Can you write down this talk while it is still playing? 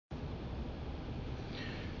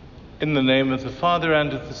In the name of the Father,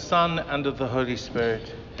 and of the Son, and of the Holy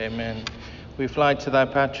Spirit. Amen. We fly to thy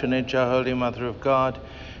patronage, our Holy Mother of God.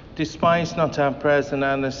 Despise not our prayers and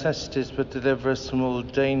our necessities, but deliver us from all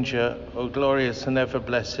danger, O glorious and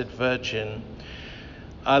ever-blessed Virgin.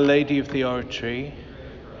 Our Lady of the Oratory,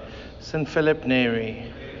 St. Philip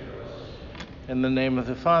Neri. In the name of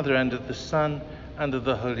the Father, and of the Son, and of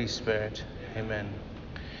the Holy Spirit. Amen.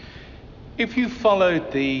 If you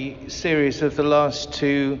followed the series of the last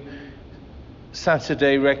two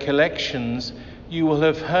Saturday recollections, you will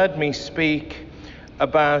have heard me speak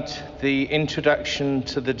about the introduction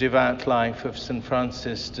to the devout life of St.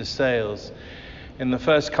 Francis de Sales. In the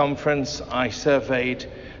first conference, I surveyed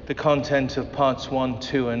the content of parts 1,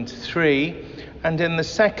 2, and 3, and in the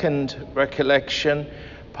second recollection,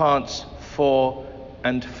 parts 4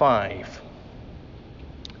 and 5.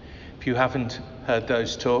 If you haven't heard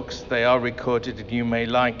those talks, they are recorded, and you may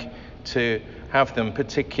like to have them,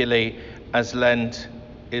 particularly as Lent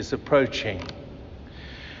is approaching.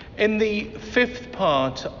 In the fifth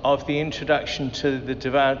part of the introduction to the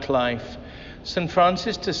devout life, St.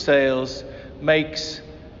 Francis de Sales makes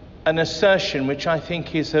an assertion which I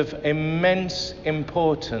think is of immense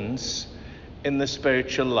importance in the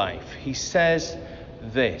spiritual life. He says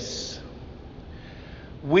this: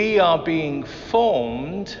 we are being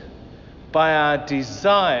formed by our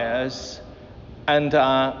desires and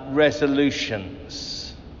our resolutions.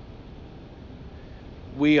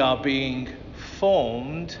 We are being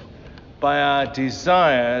formed by our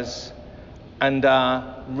desires and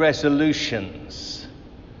our resolutions.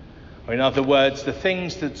 Or in other words, the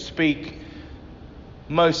things that speak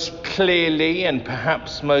most clearly and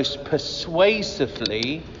perhaps most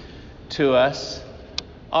persuasively to us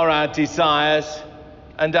are our desires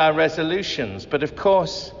and our resolutions. But of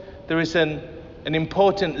course, there is an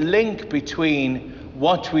important link between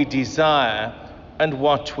what we desire and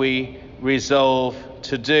what we resolve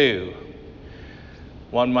to do.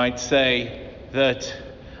 One might say that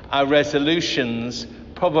our resolutions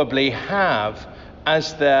probably have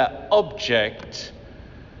as their object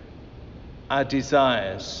our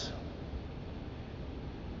desires.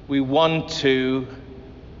 We want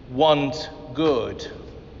good,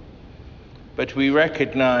 but we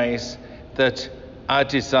recognize that our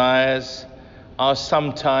desires are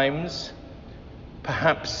sometimes,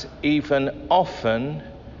 perhaps even often,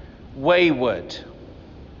 wayward.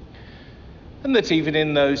 And that even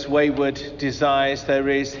in those wayward desires there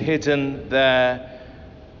is hidden there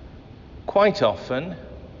quite often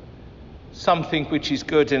something which is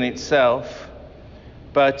good in itself,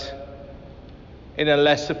 but in a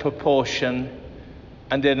lesser proportion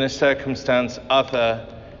and in a circumstance other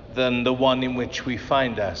than the one in which we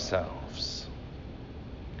find ourselves.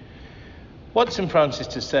 What St. Francis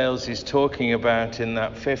de Sales is talking about in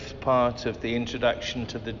that fifth part of the introduction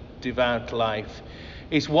to the devout life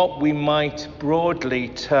is what we might broadly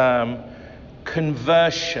term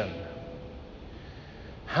conversion.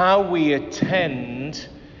 How we attend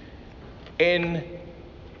in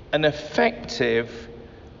an effective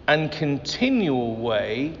and continual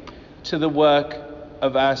way to the work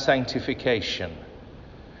of our sanctification.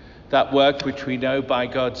 That work which we know by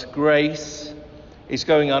God's grace is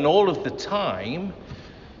going on all of the time,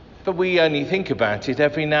 but we only think about it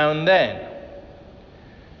every now and then.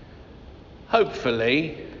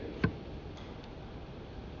 Hopefully,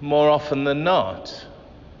 more often than not.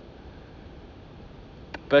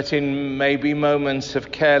 But in maybe moments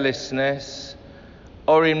of carelessness,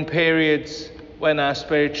 or in periods when our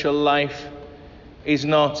spiritual life is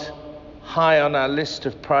not high on our list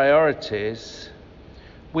of priorities,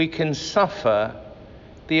 we can suffer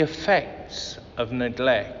the effects of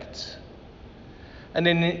neglect. And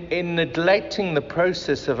in neglecting the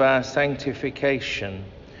process of our sanctification,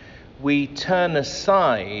 we turn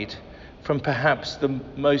aside from perhaps the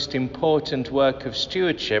most important work of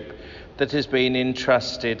stewardship that has been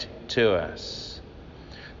entrusted to us.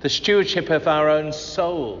 The stewardship of our own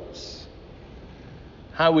souls.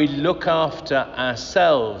 How we look after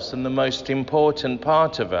ourselves and the most important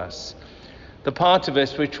part of us. The part of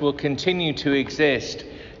us which will continue to exist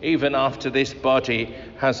even after this body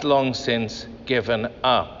has long since given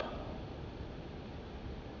up.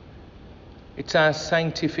 It's our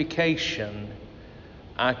sanctification,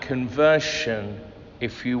 our conversion,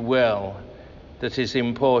 if you will, that is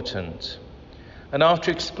important. And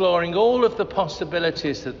after exploring all of the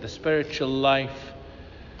possibilities that the spiritual life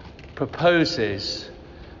proposes,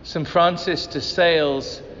 St. Francis de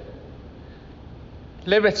Sales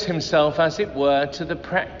limits himself, as it were, to the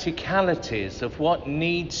practicalities of what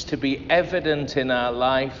needs to be evident in our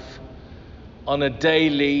life on a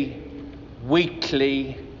daily,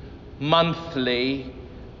 weekly, monthly,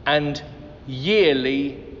 and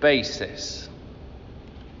yearly basis.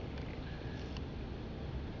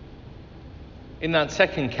 In that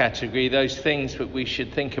second category, those things that we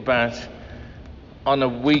should think about on a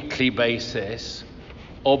weekly basis,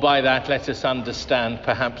 or by that let us understand,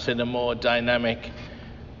 perhaps in a more dynamic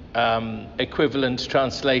equivalent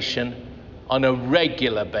translation, on a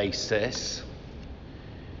regular basis,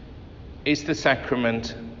 is the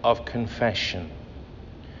sacrament of confession.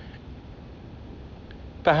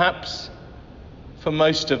 Perhaps for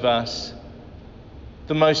most of us,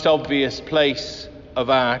 the most obvious place of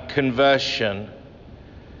our conversion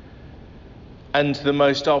and the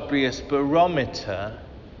most obvious barometer,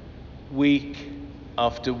 week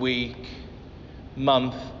after week,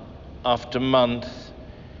 month after month,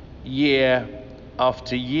 year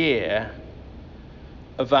after year,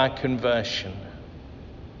 of our conversion.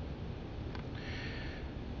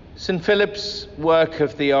 St. Philip's work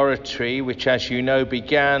of the Oratory, which, as you know,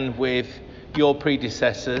 began with your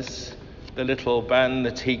predecessors, the little band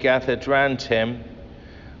that he gathered round him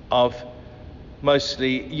of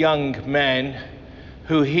mostly young men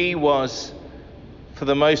who he was, for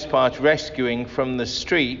the most part, rescuing from the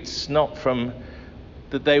streets, not from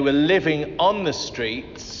that they were living on the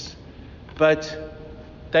streets, but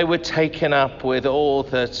they were taken up with all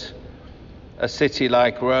that a city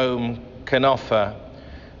like Rome can offer,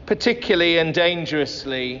 particularly and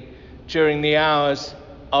dangerously during the hours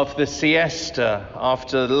of the siesta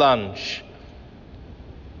after lunch,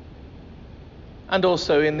 and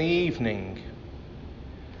also in the evening.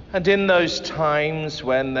 And in those times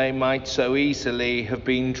when they might so easily have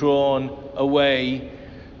been drawn away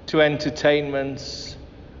to entertainments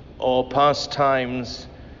or pastimes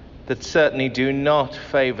that certainly do not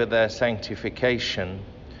favour their sanctification,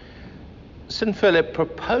 St. Philip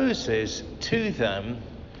proposes to them,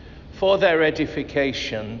 for their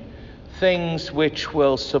edification, things which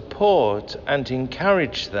will support and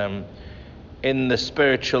encourage them in the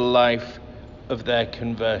spiritual life of their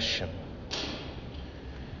conversion.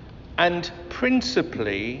 And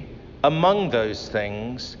principally, among those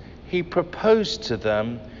things, he proposed to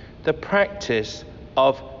them the practice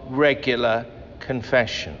of regular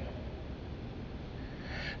confession.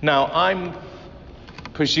 Now, I'm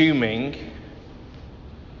presuming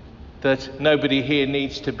that nobody here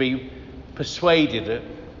needs to be persuaded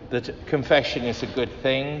that confession is a good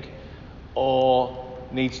thing, or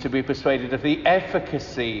needs to be persuaded of the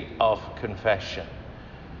efficacy of confession.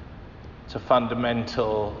 It's a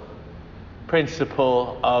fundamental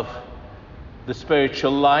principle of the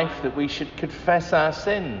spiritual life that we should confess our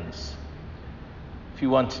sins. If you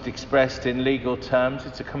want it expressed in legal terms,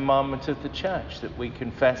 it's a commandment of the Church that we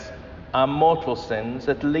confess our mortal sins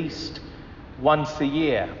at least once a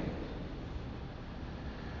year.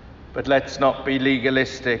 But let's not be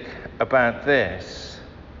legalistic about this,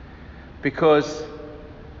 because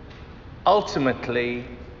ultimately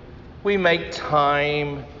we make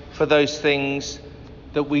time for those things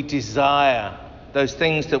that we desire, those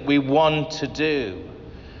things that we want to do.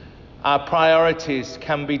 Our priorities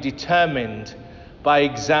can be determined by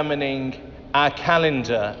examining our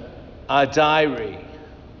calendar, our diary.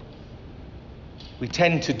 We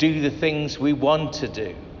tend to do the things we want to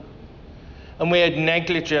do. And we are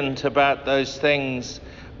negligent about those things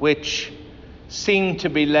which seem to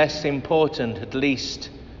be less important, at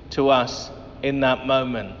least to us in that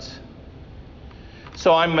moment.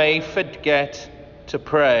 So I may forget to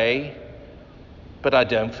pray, but I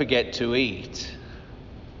don't forget to eat.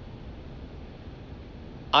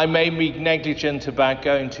 I may be negligent about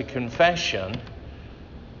going to confession,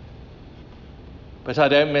 but I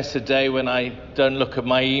don't miss a day when I don't look at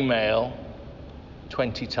my email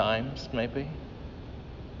 20 times, maybe.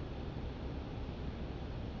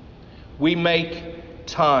 We make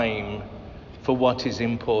time for what is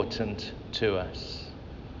important to us.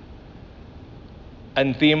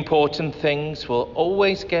 And the important things will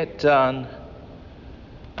always get done,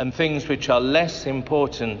 and things which are less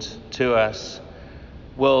important to us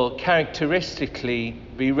will characteristically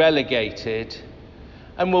be relegated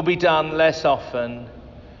and will be done less often,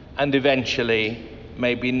 and eventually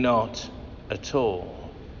maybe not at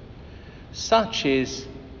all. Such is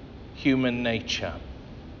human nature.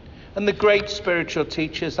 And the great spiritual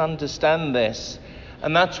teachers understand this,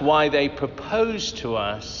 and that's why they propose to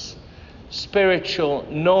us spiritual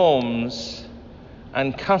norms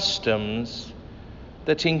and customs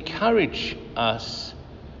that encourage us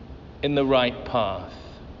in the right path.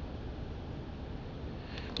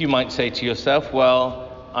 You might say to yourself,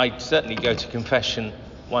 well, I certainly go to confession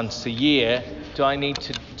once a year. Do I need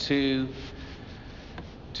to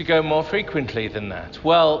go more frequently than that?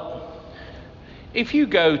 Well, if you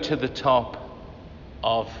go to the top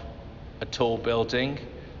of a tall building.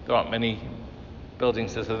 There aren't many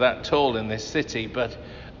buildings that are that tall in this city, but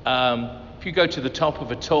if you go to the top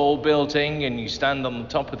of a tall building and you stand on the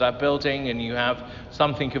top of that building and you have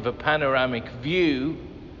something of a panoramic view,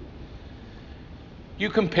 you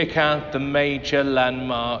can pick out the major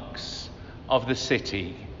landmarks of the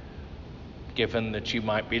city, given that you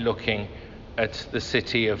might be looking at the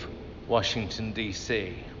city of Washington,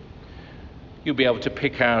 D.C. You'll be able to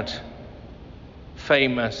pick out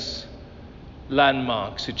famous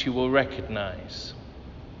landmarks that you will recognize.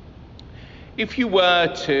 If you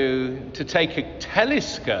were to take a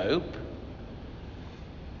telescope,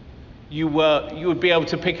 you would be able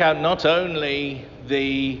to pick out not only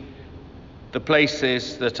the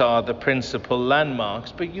places that are the principal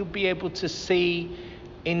landmarks, but you'll be able to see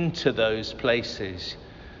into those places.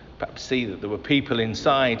 Perhaps see that there were people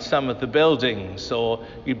inside some of the buildings, or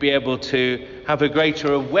you'd be able to have a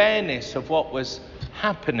greater awareness of what was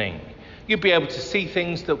happening. You'd be able to see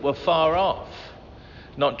things that were far off,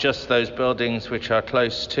 not just those buildings which are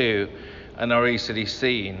close to and are easily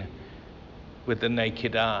seen with the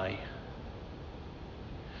naked eye.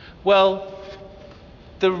 Well,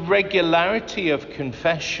 the regularity of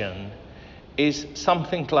confession is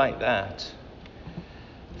something like that.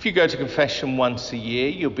 If you go to confession once a year,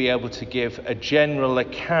 you'll be able to give a general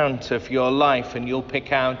account of your life, and you'll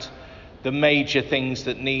pick out the major things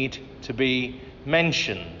that need to be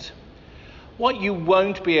mentioned. What you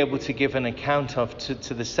won't be able to give an account of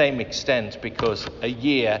to the same extent, because a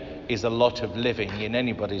year is a lot of living in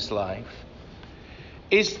anybody's life,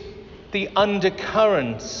 is the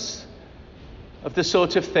undercurrents of the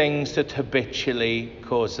sort of things that habitually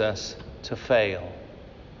cause us to fail.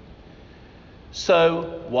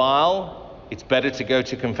 So while it's better to go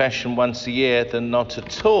to confession once a year than not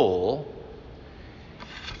at all,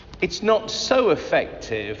 it's not so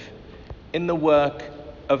effective in the work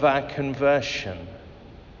of our conversion,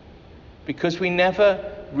 because we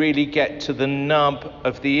never really get to the nub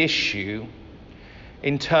of the issue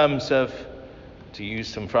in terms of, to use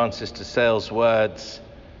some Francis de Sales words,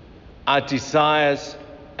 our desires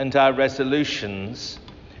and our resolutions,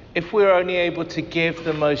 if we're only able to give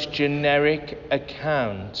the most generic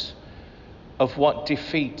account of what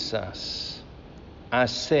defeats us, our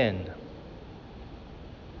sin.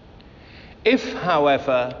 If,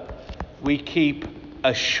 however, we keep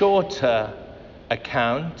a shorter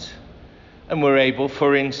account, and we're able,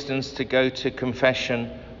 for instance, to go to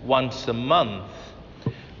confession once a month,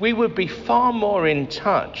 we would be far more in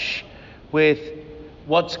touch with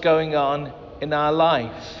what's going on in our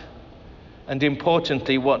life, and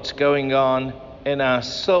importantly, what's going on in our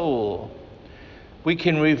soul. We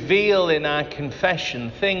can reveal in our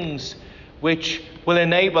confession things which will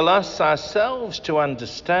enable us ourselves to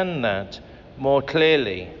understand that more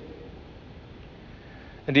clearly.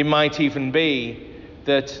 And it might even be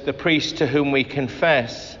that the priest to whom we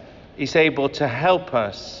confess is able to help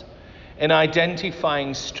us in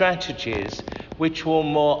identifying strategies which will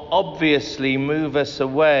more obviously move us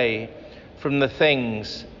away from the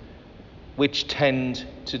things which tend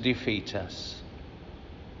to defeat us.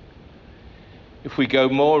 If we go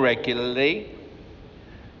more regularly,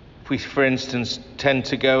 if we, for instance, tend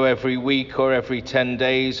to go every week or every 10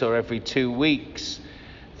 days or every 2 weeks,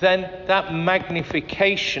 then that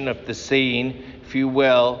magnification of the scene, if you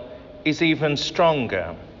will, is even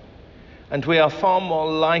stronger. And we are far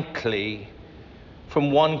more likely,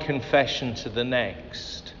 from one confession to the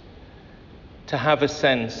next, to have a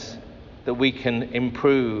sense that we can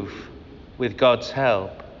improve with God's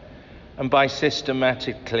help, and by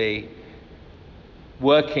systematically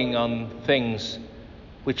working on things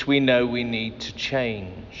which we know we need to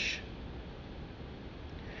change.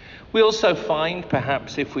 We also find,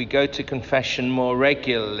 perhaps if we go to confession more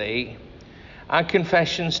regularly, our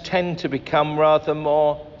confessions tend to become rather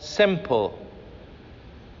more simple.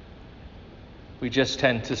 We just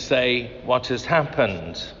tend to say what has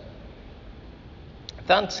happened.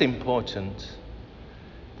 That's important,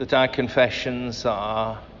 that our confessions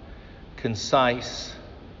are concise,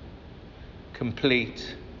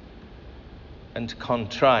 complete, and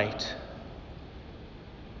contrite.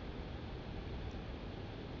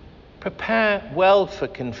 Prepare well for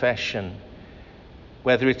confession,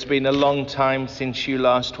 whether it's been a long time since you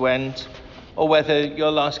last went, or whether your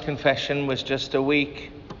last confession was just a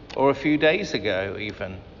week or a few days ago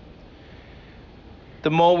even. The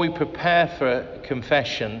more we prepare for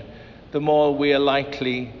confession, the more we are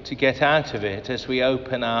likely to get out of it as we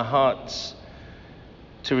open our hearts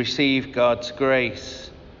to receive God's grace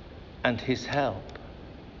and his help.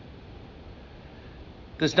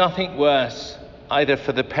 There's nothing worse, either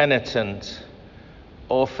for the penitent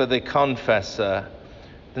or for the confessor,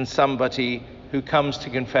 than somebody who comes to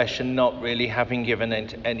confession not really having given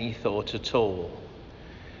it any thought at all.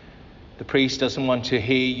 The priest doesn't want to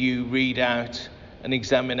hear you read out an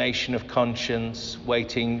examination of conscience,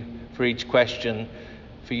 waiting for each question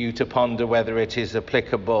for you to ponder whether it is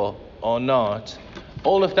applicable or not.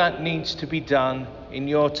 All of that needs to be done in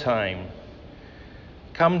your time.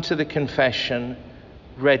 Come to the confession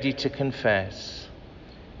ready to confess.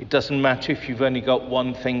 It doesn't matter if you've only got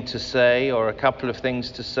one thing to say or a couple of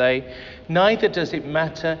things to say. Neither does it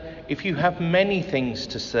matter if you have many things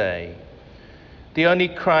to say. The only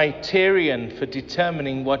criterion for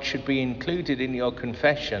determining what should be included in your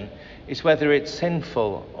confession is whether it's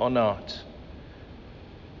sinful or not.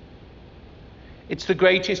 It's the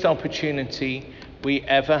greatest opportunity we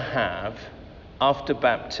ever have after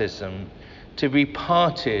baptism to be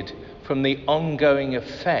parted from the ongoing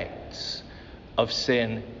effects of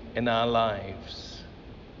sin in our lives.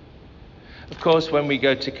 Of course, when we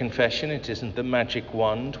go to confession, it isn't the magic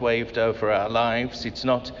wand waved over our lives. It's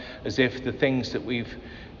not as if the things that we've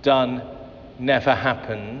done never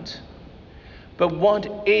happened. But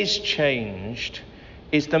what is changed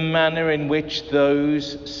is the manner in which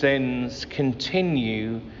those sins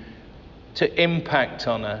continue to impact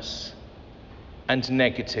on us and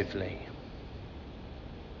negatively.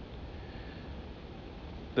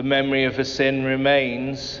 The memory of a sin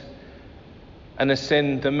remains, and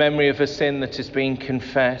the memory of a sin that has been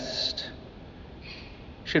confessed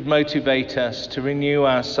should motivate us to renew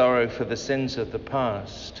our sorrow for the sins of the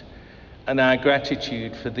past and our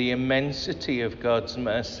gratitude for the immensity of God's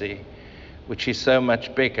mercy, which is so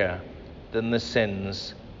much bigger than the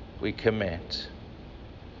sins we commit.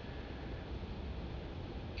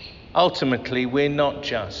 Ultimately, we're not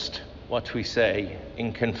just what we say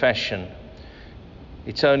in confession.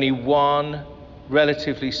 It's only one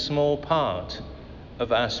relatively small part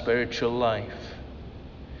of our spiritual life.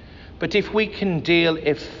 But if we can deal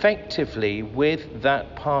effectively with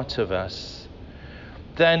that part of us,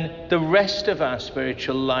 then the rest of our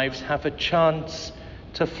spiritual lives have a chance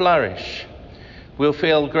to flourish. We'll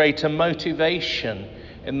feel greater motivation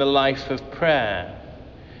in the life of prayer.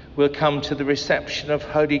 We'll come to the reception of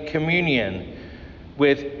Holy Communion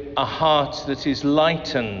with a heart that is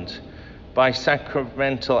lightened by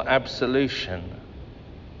sacramental absolution.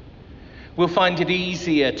 We'll find it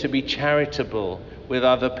easier to be charitable with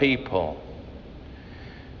other people,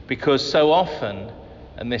 because so often,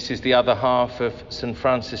 and this is the other half of St.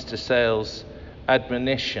 Francis de Sales'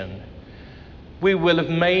 admonition, we will have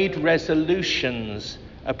made resolutions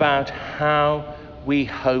about how we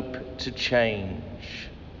hope to change.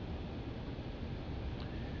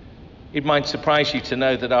 It might surprise you to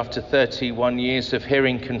know that after 31 years of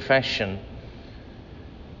hearing confession,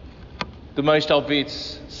 the most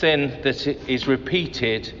obvious sin that is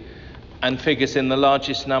repeated and figures in the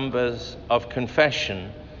largest numbers of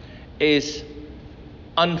confession is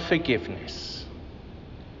unforgiveness.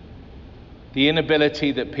 The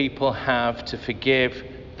inability that people have to forgive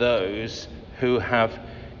those who have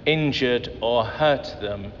injured or hurt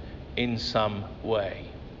them in some way.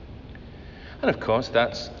 And of course,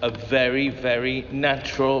 that's a very, very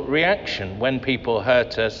natural reaction. When people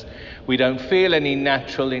hurt us, we don't feel any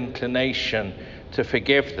natural inclination to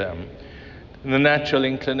forgive them. And the natural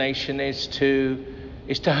inclination is to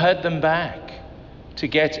hurt them back, to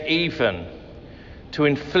get even, to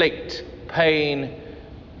inflict pain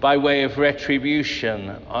by way of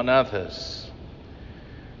retribution on others.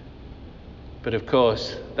 But of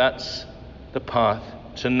course, that's the path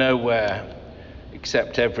to nowhere,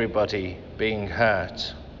 except everybody being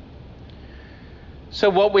hurt. So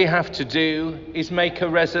what we have to do is make a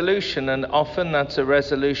resolution, and often that's a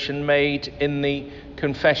resolution made in the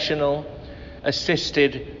confessional,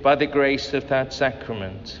 assisted by the grace of that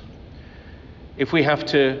sacrament. If we have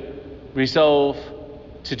to resolve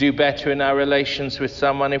to do better in our relations with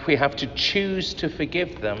someone, if we have to choose to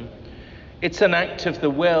forgive them, it's an act of the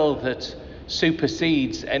will that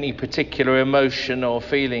supersedes any particular emotion or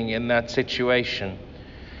feeling in that situation.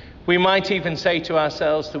 We might even say to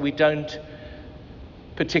ourselves that we don't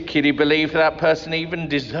particularly believe that person even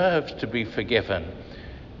deserves to be forgiven.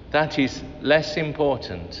 That is less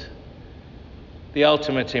important. The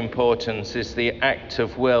ultimate importance is the act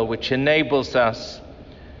of will, which enables us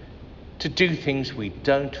to do things we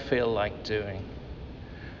don't feel like doing.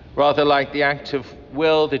 Rather like the act of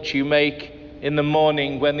will that you make in the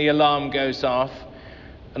morning when the alarm goes off,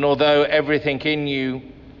 and although everything in you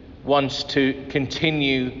wants to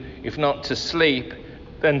continue, if not to sleep,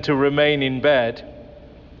 then to remain in bed,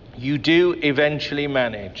 you do eventually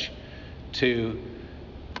manage to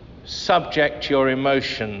subject your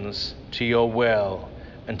emotions to your will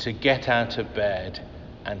and to get out of bed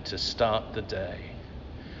and to start the day.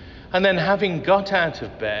 And then having got out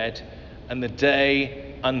of bed and the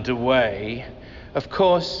day underway, of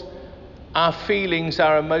course, our feelings,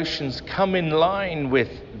 our emotions come in line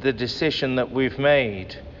with the decision that we've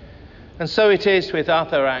made. And so it is with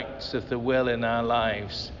other acts of the will in our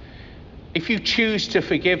lives. If you choose to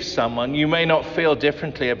forgive someone, you may not feel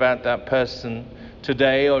differently about that person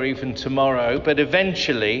today or even tomorrow, but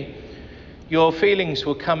eventually your feelings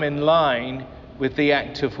will come in line with the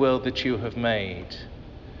act of will that you have made.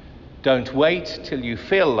 Don't wait till you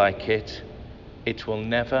feel like it. It will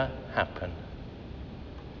never happen.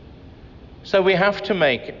 So we have to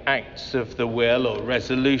make acts of the will, or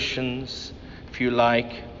resolutions, if you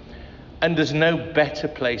like, and there's no better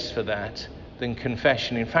place for that than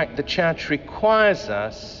confession. In fact, the Church requires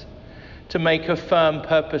us to make a firm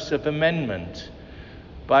purpose of amendment,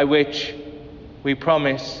 by which we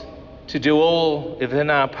promise to do all within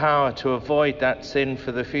our power to avoid that sin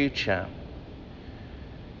for the future.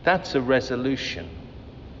 That's a resolution.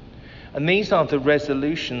 And these are the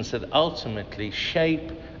resolutions that ultimately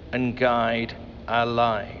shape and guide our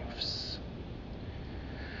lives.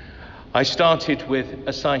 I started with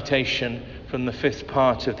a citation from the 5th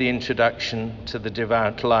part of the Introduction to the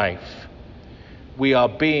Devout Life. We are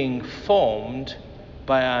being formed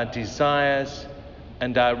by our desires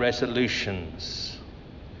and our resolutions.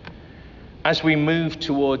 As we move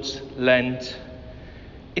towards Lent,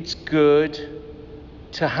 it's good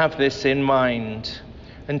to have this in mind,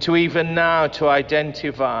 and to even now to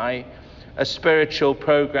identify a spiritual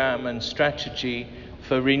program and strategy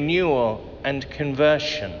for renewal and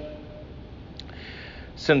conversion.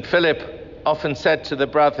 St. Philip often said to the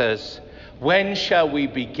brothers, "When shall we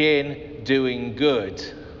begin doing good?"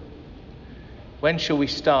 When shall we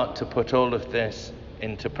start to put all of this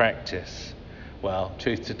into practice? Well,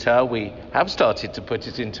 truth to tell, we have started to put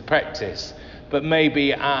it into practice, but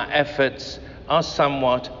maybe our efforts are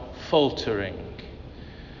somewhat faltering.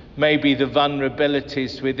 Maybe the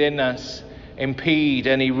vulnerabilities within us impede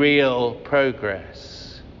any real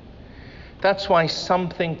progress. That's why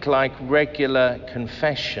something like regular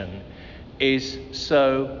confession is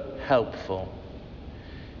so helpful.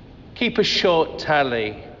 Keep a short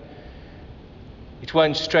tally. It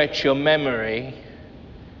won't stretch your memory,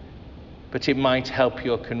 but it might help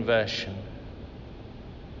your conversion.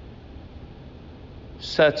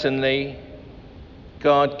 Certainly,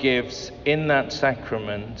 God gives in that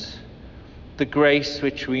sacrament the grace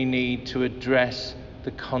which we need to address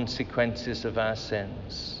the consequences of our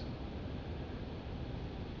sins,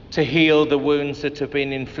 to heal the wounds that have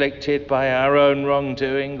been inflicted by our own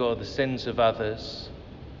wrongdoing or the sins of others,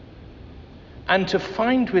 and to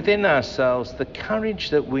find within ourselves the courage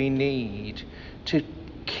that we need to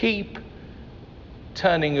keep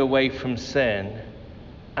turning away from sin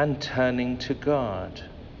and turning to God.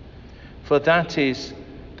 For that is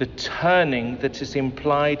the turning that is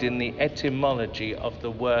implied in the etymology of the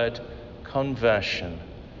word conversion.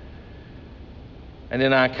 And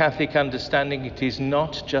in our Catholic understanding, it is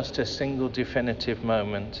not just a single definitive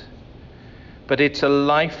moment, but it's a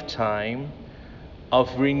lifetime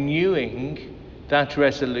of renewing that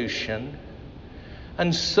resolution,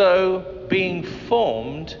 and so being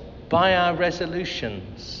formed by our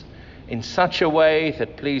resolutions in such a way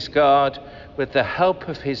that, please God, with the help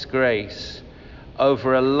of His grace,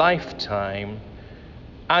 over a lifetime,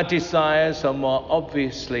 our desires are more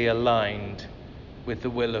obviously aligned with the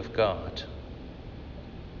will of God.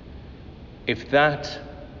 If that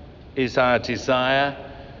is our desire,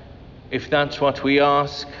 if that's what we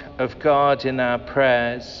ask of God in our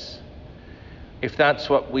prayers, if that's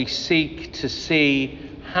what we seek to see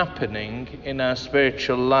happening in our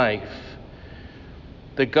spiritual life,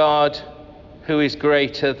 the God who is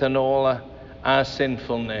greater than all our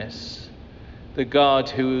sinfulness, the God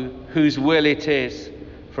whose will it is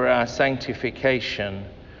for our sanctification,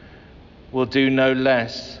 will do no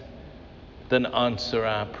less than answer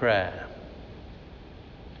our prayer.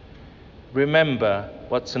 Remember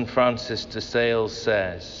what St. Francis de Sales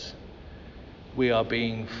says: we are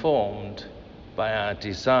being formed by our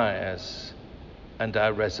desires and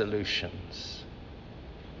our resolutions.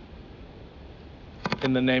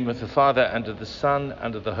 In the name of the Father, and of the Son,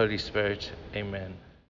 and of the Holy Spirit, amen.